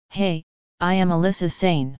Hey, I am Alyssa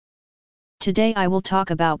Sain. Today I will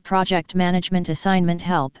talk about project management assignment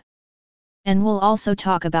help. And we'll also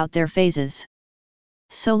talk about their phases.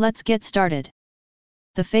 So let's get started.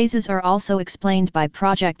 The phases are also explained by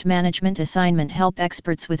project management assignment help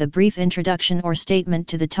experts with a brief introduction or statement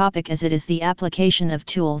to the topic, as it is the application of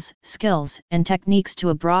tools, skills, and techniques to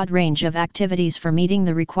a broad range of activities for meeting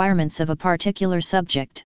the requirements of a particular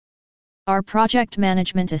subject. Our project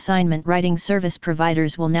management assignment writing service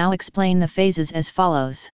providers will now explain the phases as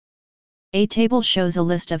follows. A table shows a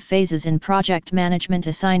list of phases in project management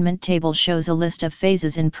assignment. Table shows a list of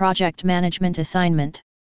phases in project management assignment.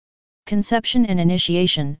 Conception and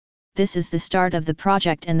initiation. This is the start of the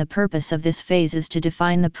project, and the purpose of this phase is to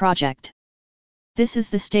define the project. This is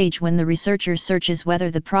the stage when the researcher searches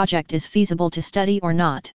whether the project is feasible to study or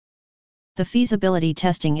not. The feasibility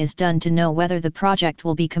testing is done to know whether the project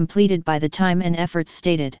will be completed by the time and efforts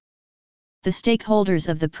stated. The stakeholders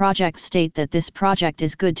of the project state that this project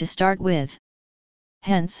is good to start with.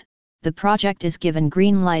 Hence, the project is given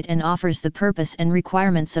green light and offers the purpose and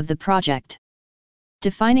requirements of the project.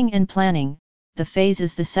 Defining and planning. The phase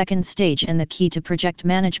is the second stage and the key to project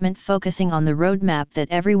management, focusing on the roadmap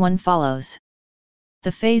that everyone follows.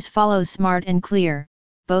 The phase follows SMART and CLEAR,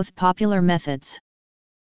 both popular methods.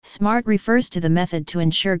 SMART refers to the method to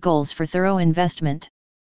ensure goals for thorough investment.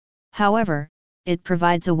 However, it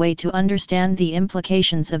provides a way to understand the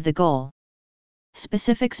implications of the goal.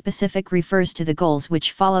 Specific refers to the goals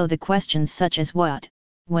which follow the questions such as what,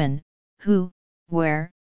 when, who, where,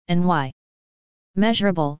 and why.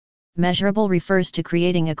 Measurable refers to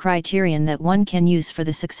creating a criterion that one can use for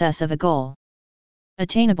the success of a goal.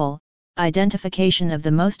 Attainable, identification of the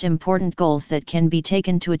most important goals that can be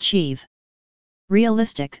taken to achieve.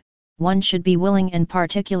 Realistic, one should be willing and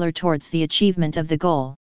particular towards the achievement of the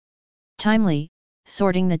goal. Timely,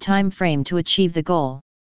 sorting the time frame to achieve the goal.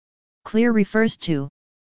 Clear refers to.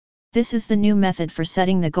 This is the new method for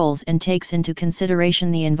setting the goals and takes into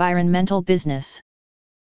consideration the environmental business.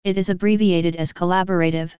 It is abbreviated as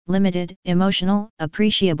collaborative, limited, emotional,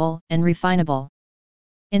 appreciable, and refinable.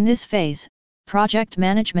 In this phase, project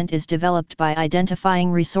management is developed by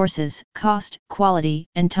identifying resources, cost, quality,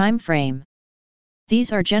 and time frame.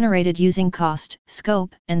 These are generated using cost,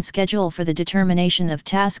 scope, and schedule for the determination of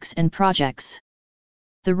tasks and projects.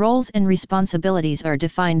 The roles and responsibilities are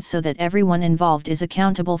defined so that everyone involved is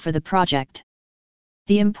accountable for the project.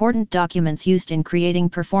 The important documents used in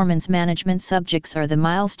creating performance management subjects are the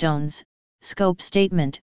milestones, scope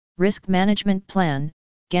statement, risk management plan,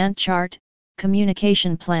 Gantt chart,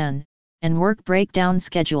 communication plan, and work breakdown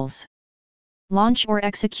schedules. Launch or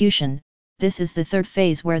execution. This is the third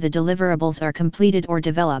phase where the deliverables are completed or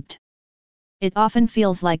developed. It often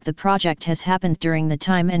feels like the project has happened during the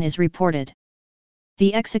time and is reported.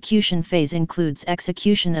 The execution phase includes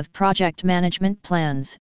execution of project management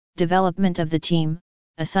plans, development of the team,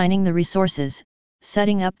 assigning the resources,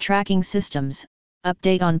 setting up tracking systems,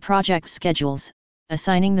 update on project schedules,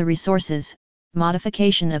 assigning the resources,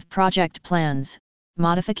 modification of project plans,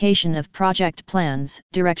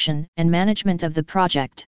 direction and management of the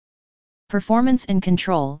project. Performance and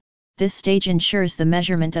control. This stage ensures the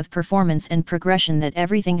measurement of performance and progression, that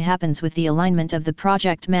everything happens with the alignment of the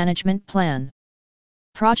project management plan.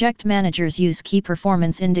 Project managers use key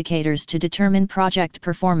performance indicators to determine project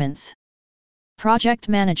performance. Project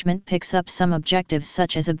management picks up some objectives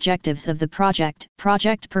such as objectives of the project,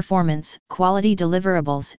 project performance, quality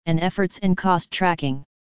deliverables, and efforts and cost tracking.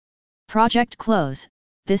 Project close.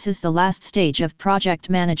 This is the last stage of project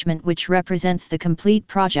management, which represents the complete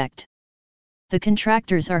project. The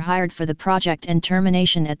contractors are hired for the project and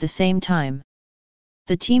termination at the same time.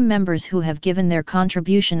 The team members who have given their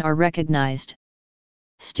contribution are recognized.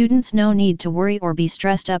 Students, no need to worry or be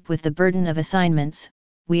stressed up with the burden of assignments.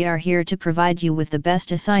 We are here to provide you with the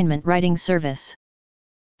best assignment writing service.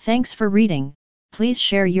 Thanks for reading. Please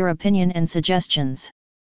share your opinion and suggestions.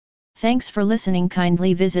 Thanks for listening.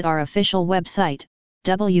 Kindly visit our official website,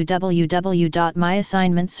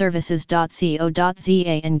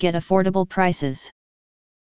 www.myassignmentservices.co.za, and get affordable prices.